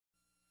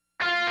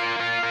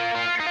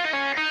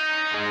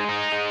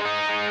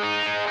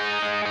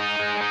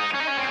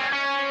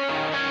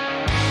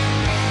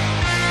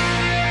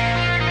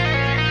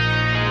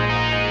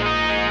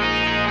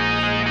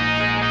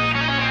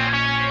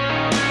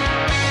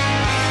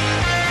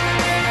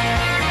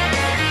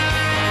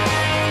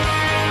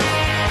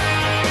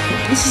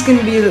this is going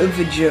to be a little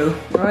video,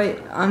 right?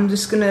 I'm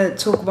just going to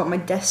talk about my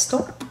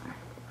desktop,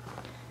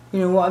 you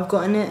know, what I've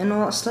got in it and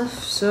all that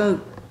stuff. So,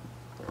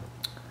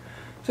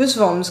 first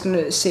of all, I'm just going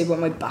to say about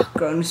my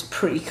background. It's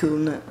pretty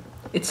cool, isn't it?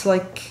 It's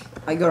like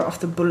I got it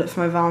off the bullet for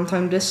my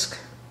Valentine disc.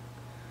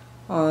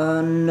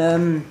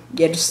 And,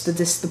 yeah, just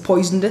the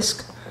poison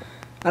disc.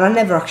 And I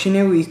never actually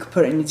knew you could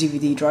put it in a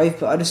DVD drive,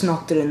 but I just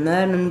knocked it in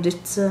there and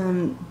it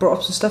brought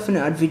up some stuff in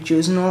it. I had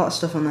videos and all that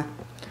stuff on there.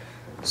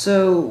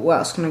 So, what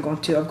else can I go on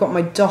to? I've got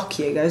my dock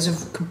here, guys.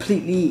 I've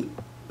completely,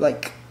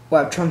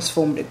 I've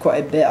transformed it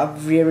quite a bit.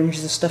 I've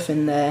rearranged the stuff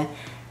in there,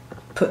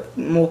 put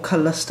more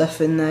colour stuff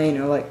in there, you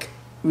know, like,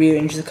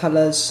 rearrange the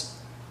colours,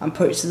 and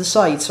put it to the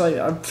side. So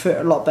I prefer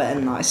it a lot better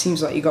than that. It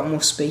seems like you got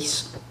more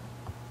space.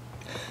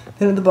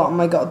 Then at the bottom,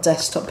 I got a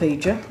desktop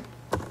pager.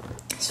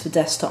 It's for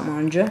Desktop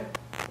Manager.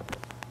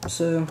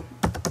 So,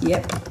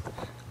 yep.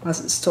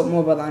 Let's talk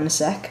more about that in a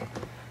sec.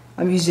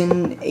 I'm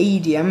using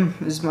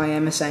ADM as my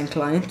MSN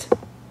client,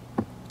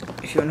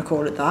 if you want to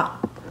call it that.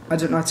 I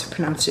don't know how to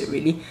pronounce it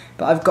really,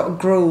 but I've got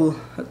Growl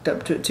hooked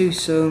up to it too,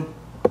 so,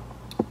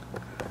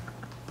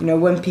 you know,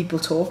 when people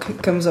talk,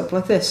 it comes up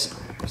like this.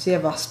 See,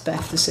 I've asked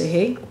Beth to say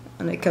hey,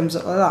 and it comes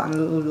up like that in a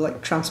little,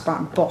 like,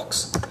 transparent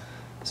box.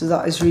 So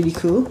that is really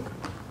cool.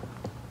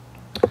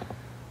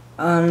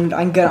 And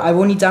I've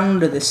only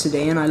downloaded this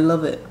today, and I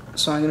love it,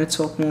 so I'm going to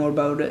talk more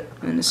about it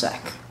in a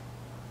sec.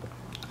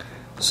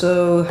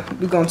 So,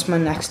 we go on to my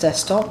next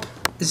desktop.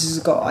 This has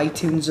got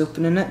iTunes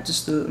open in it,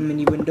 just a little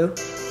mini window.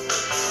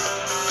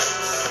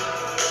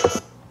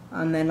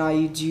 And then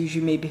I'd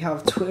usually maybe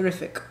have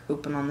Twitterific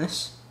open on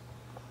this,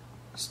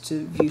 just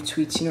to view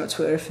tweets. You know what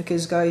Twitterific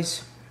is,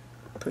 guys?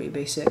 Pretty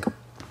basic.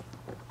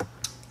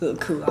 Little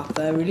cool app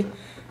there, really.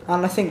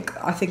 And I think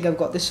I've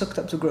got this hooked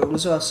up to Growl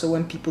as well, so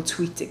when people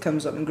tweet, it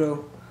comes up in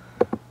Growl.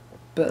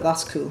 But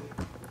that's cool.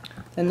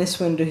 Then this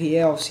window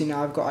here, obviously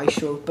now I've got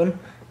iShow open,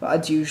 but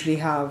I'd usually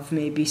have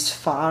maybe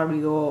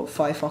Safari or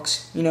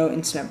Firefox, you know,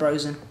 internet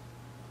browsing.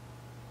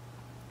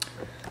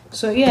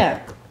 So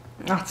yeah,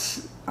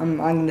 that's I'm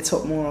going to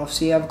talk more.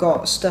 Obviously, I've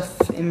got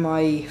stuff in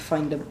my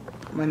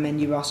my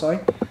menu bar. Sorry,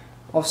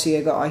 obviously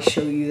I got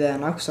iShow there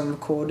now because I'm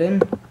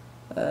recording.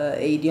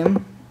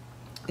 ADM,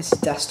 it's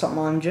a desktop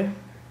manager,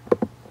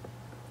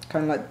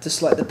 kind of like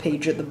just like the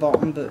page at the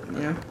bottom, but you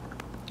know.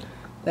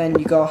 Then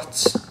you got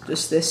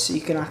just this, so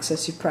you can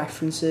access your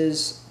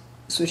preferences,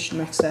 switch to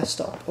next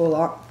desktop, all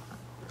that.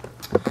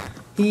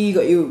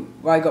 Here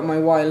I got my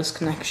wireless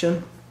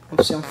connection,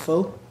 obviously on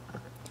full.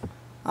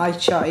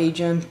 iChat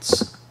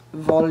agent,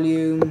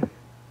 volume,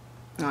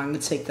 no, I'm going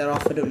to take that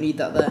off, I don't need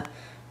that there.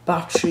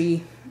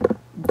 Battery,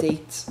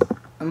 date,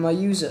 and my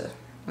user.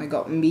 I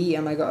got me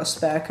and I got a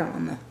spare account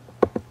on there.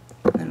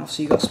 And then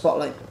obviously you got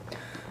Spotlight.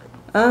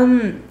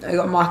 I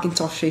got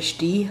Macintosh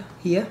HD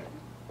here.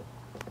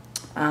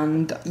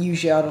 And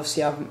usually I'd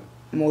obviously have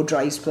more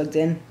drives plugged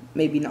in,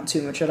 maybe not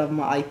too much. I'd have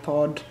my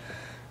iPod,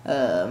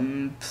 a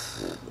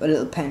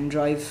little pen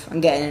drive.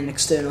 I'm getting an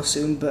external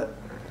soon, but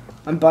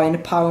I'm buying a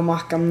Power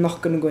Mac. I'm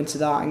not going to go into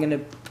that. I'm going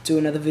to do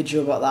another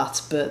video about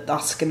that, but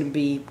that's going to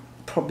be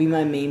probably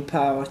my main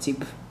priority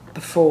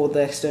before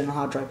the external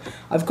hard drive.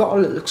 I've got a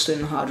little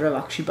external hard drive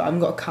actually, but I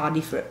haven't got a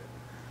cardie for it.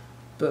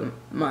 But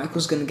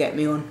Michael's going to get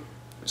me one.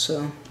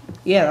 So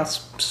yeah,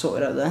 that's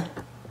sorted out there.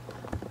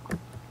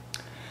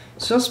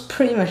 So that's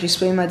pretty much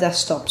explain my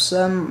desktops.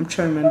 I'm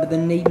trying to remember the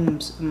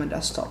names of my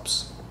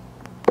desktops.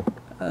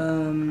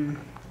 Name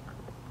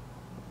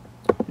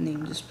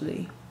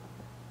display.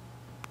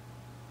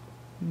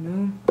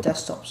 No,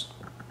 desktops.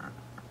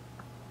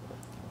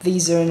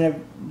 These are in a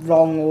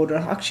wrong order.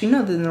 Actually,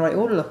 no, they're in the right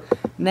order. Look.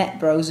 Net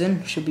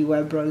browsing should be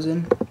web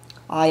browsing.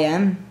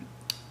 IM,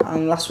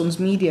 and last one's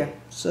media.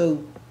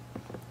 So,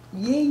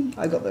 yay,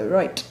 I got that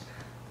right.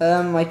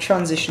 My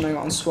transition I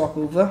got on swap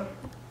over.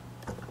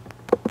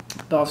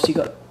 But obviously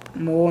you got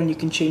more and you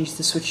can change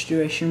the switch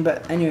duration,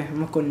 but anyway, I'm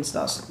not going into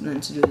that, it's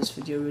nothing to do with this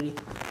video really.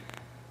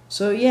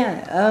 So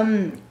yeah,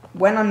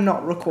 when I'm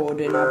not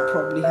recording, I'll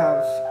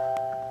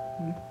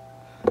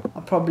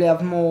probably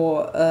have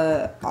more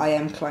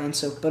IM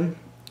clients open,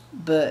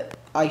 but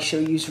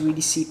iShowU's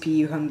really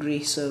CPU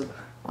hungry, so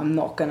I'm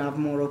not going to have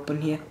more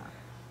open here.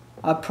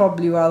 I'd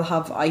probably rather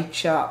have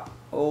iChat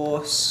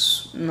or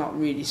not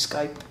really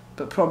Skype,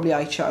 but probably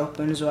iChat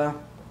open as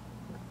well.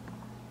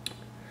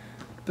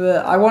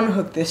 But I want to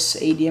hook this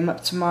ADM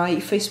up to my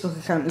Facebook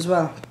account as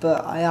well,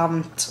 but I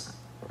haven't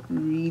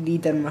really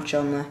done much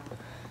on there.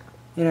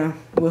 You know,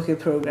 work in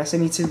progress. I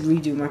need to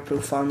redo my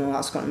profile now.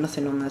 That's got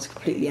nothing on there. It's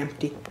completely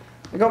empty.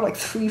 I got like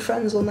 3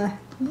 friends on there.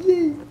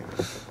 Yay!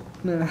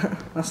 No,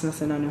 that's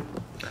nothing I know.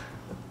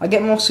 I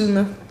get more soon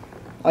though.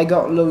 I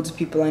got loads of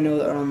people I know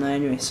that are on there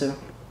anyway, so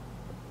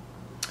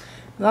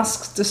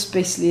that's just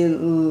basically a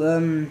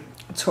little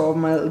tour of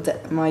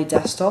my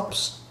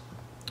desktops.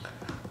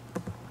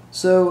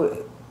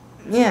 So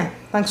yeah,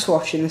 thanks for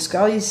watching this,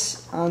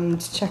 guys, and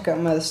check out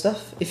my other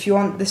stuff. If you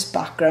want this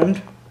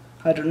background,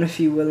 I don't know if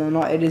you will or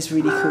not, it is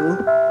really cool,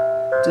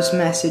 just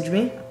message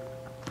me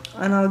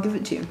and I'll give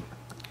it to you.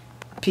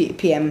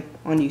 PM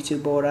on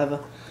YouTube or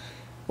whatever.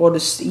 or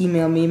just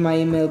email me. My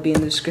email will be in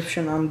the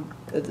description and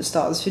at the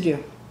start of this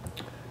video.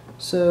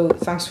 So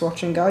thanks for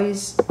watching,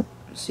 guys.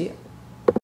 See ya.